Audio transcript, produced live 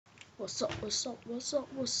What's up, what's up, what's up,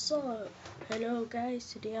 what's up? Hello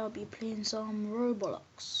guys, today I'll be playing some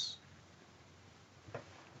Roblox.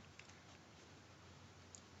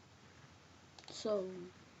 So,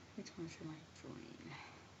 which one should I join?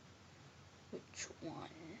 Which one?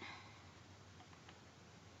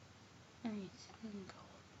 I think I'll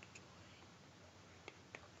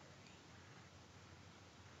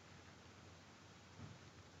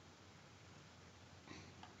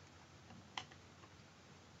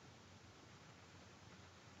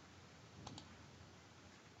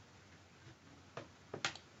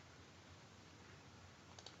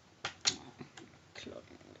club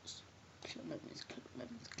members. Club members, club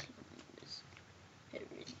members, club members.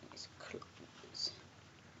 Everything is club members.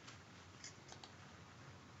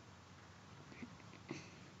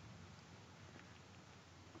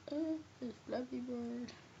 This Flappy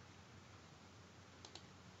Bird.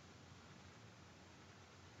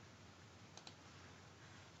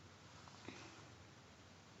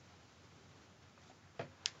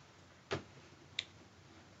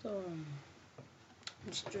 So,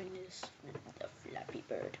 let's join this with the Flappy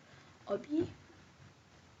Bird. Obby?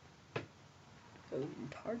 Oh,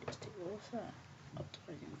 TARDIS too, what's that?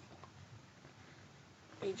 Optimizing.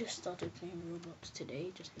 I just started playing Roblox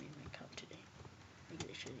today, just made my account today. Like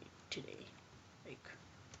literally today. Like,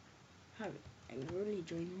 I really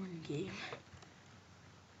joined one game.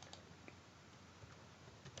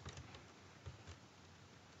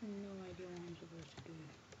 No idea what I'm supposed to do.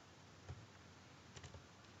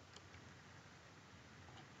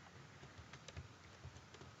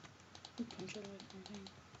 Punch it like something.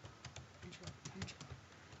 Punch it, punch it.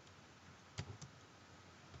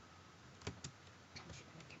 Punch it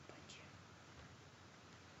like a punch it.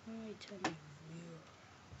 Why do I turn my view around?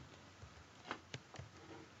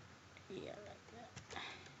 Yeah, like that.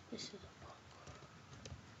 This is a bug.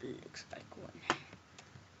 Looks like one.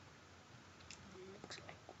 Looks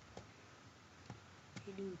like one.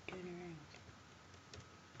 Hey dude, turn around.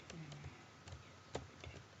 Turn around.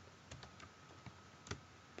 Yes,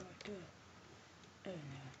 but oh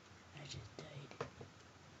no, I just died.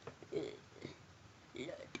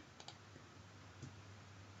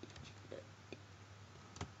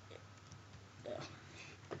 Blood.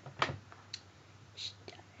 She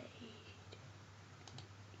died.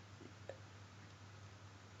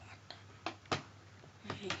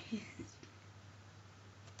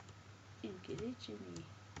 You get it, Jimmy.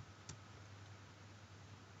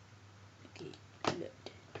 Okay, blood.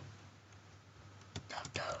 Top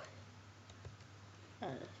down. Ah,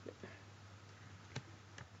 that's better.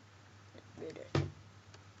 That's better.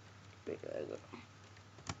 Better I go.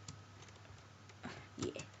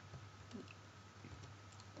 Yeah.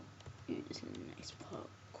 Dude, this is a nice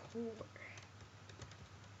parkour.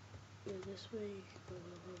 Go this way. Go, go,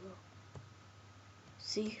 go, go.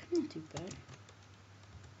 See? Not too bad.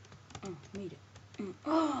 Oh, made it.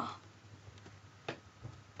 Oh!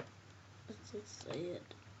 What's it say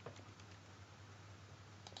it?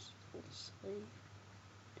 What's it say?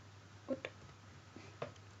 What?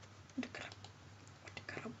 What the crap? What the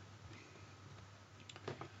crap?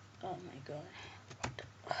 Oh my god. What the...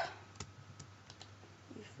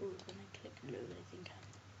 Before when I click load, I think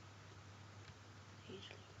he's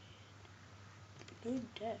loaded. Load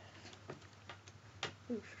deaf.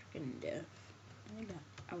 Oh, freaking deaf.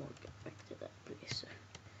 I won't get back to that place. So.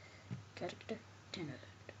 Character, 10 of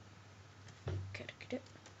that. Character.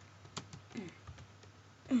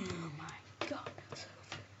 Oh my god.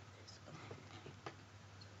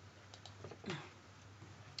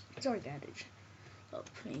 Sorry, guys. I'll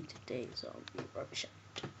playing today, so I'll be rubbish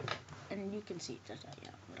at it. And you can see that I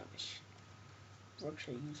am rubbish. Rubbish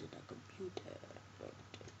at using a computer. But,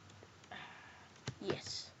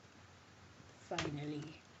 yes.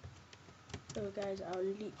 Finally. So guys, I'll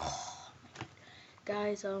leave. Oh my god.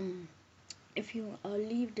 Guys, if you, I'll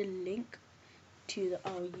leave the link to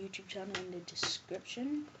our YouTube channel in the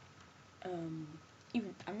description.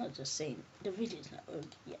 Even I'm not just saying the video's not over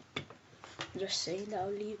yet. I'm just saying that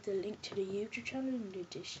I'll leave the link to the YouTube channel in the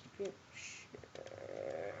description.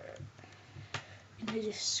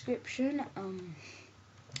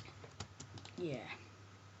 Yeah.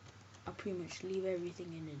 I'll pretty much leave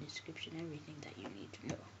everything in the description, everything that you need to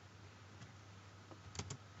know.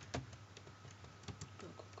 Go,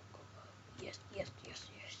 go, go, go, go. Yes, yes, yes,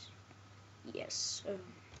 yes. Yes.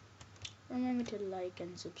 Remember to like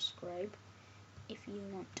and subscribe if you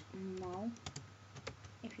want more.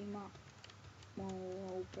 If you want more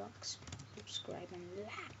Roblox, subscribe and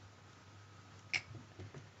like.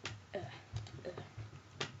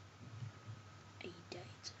 I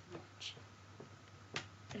died so much.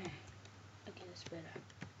 Okay, that's better.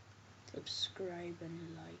 Subscribe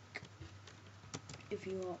and like. if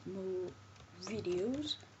you want more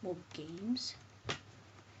videos, more games,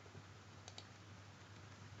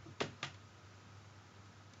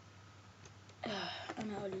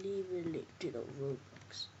 and I'll leave a link to the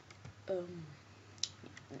Roblox. Go.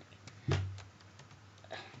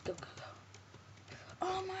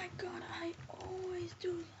 Oh my god, I always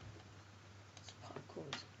do that. This parkour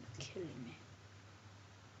is killing me.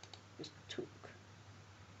 Just took.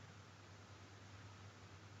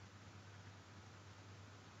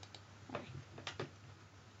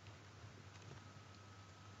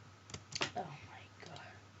 Oh my god.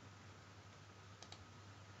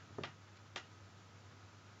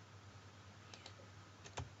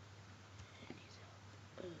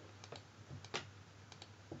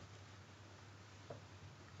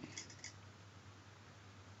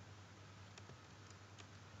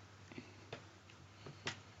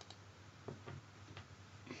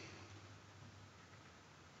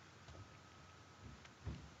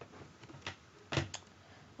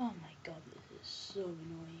 Oh my god, this is so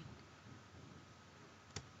annoying.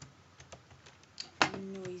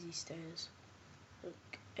 Noisy stairs.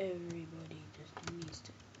 Look, everybody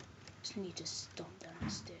just need to stop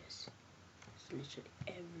downstairs. It's literally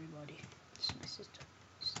everybody. It's my sister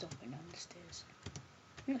stomping down the stairs.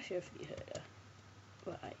 I'm not sure if you heard her,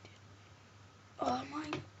 but I did. Oh my!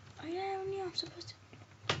 I never knew I'm supposed to.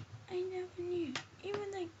 I never knew.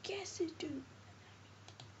 Even the guesses do.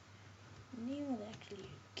 Name was actually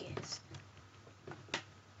a guess.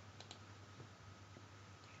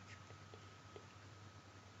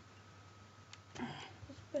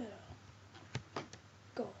 It's better.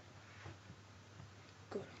 Go.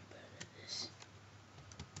 I'm better at this.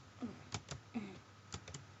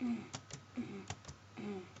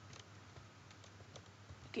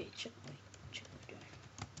 Okay, check my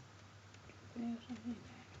doing. Something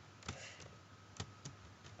there.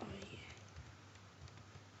 Oh yeah.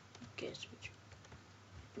 Guess which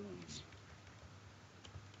ones?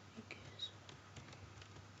 I guess.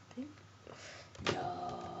 Pink? No.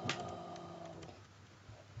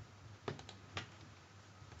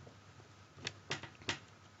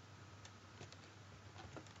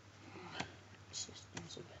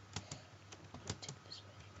 Systems a bit. I'll take this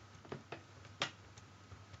way.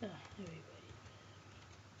 Everybody.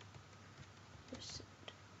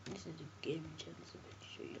 This is a gaming channel, so I can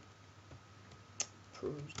show you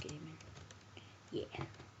pros gaming. Yeah,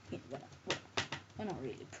 we're not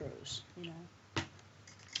really pros, you know.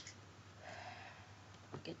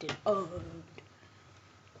 Getting old.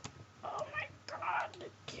 Oh my god, the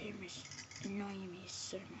game is annoying me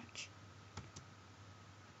so much.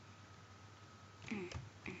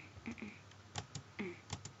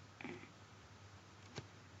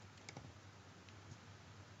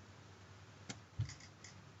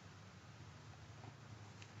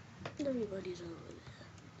 Everybody's over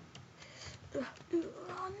there.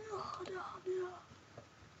 Oh no.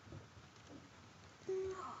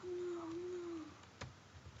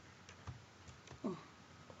 Oh my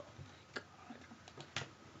god.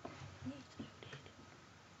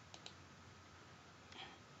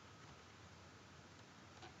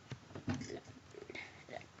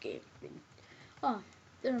 That game. Oh,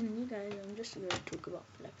 you guys, I'm just gonna talk about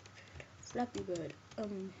Flappy Bird.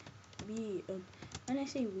 When I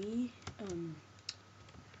say we,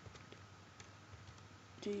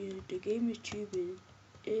 the game is tube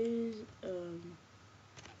is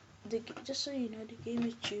just so you know, the game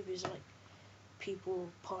is tube is like people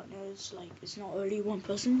partners, like it's not only one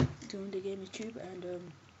person doing the game is tube.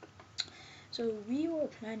 And so we were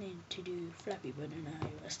planning to do Flappy Bird and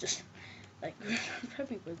iOS, just like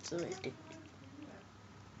Flappy Bird, so it did.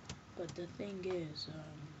 But the thing is,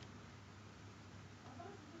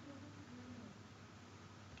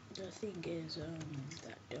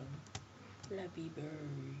 that Flappy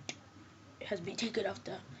Bird has been taken off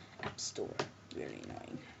the App Store. Really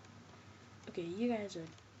annoying. Okay, you guys are.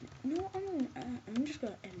 No, I'm just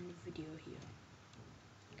gonna end the video here.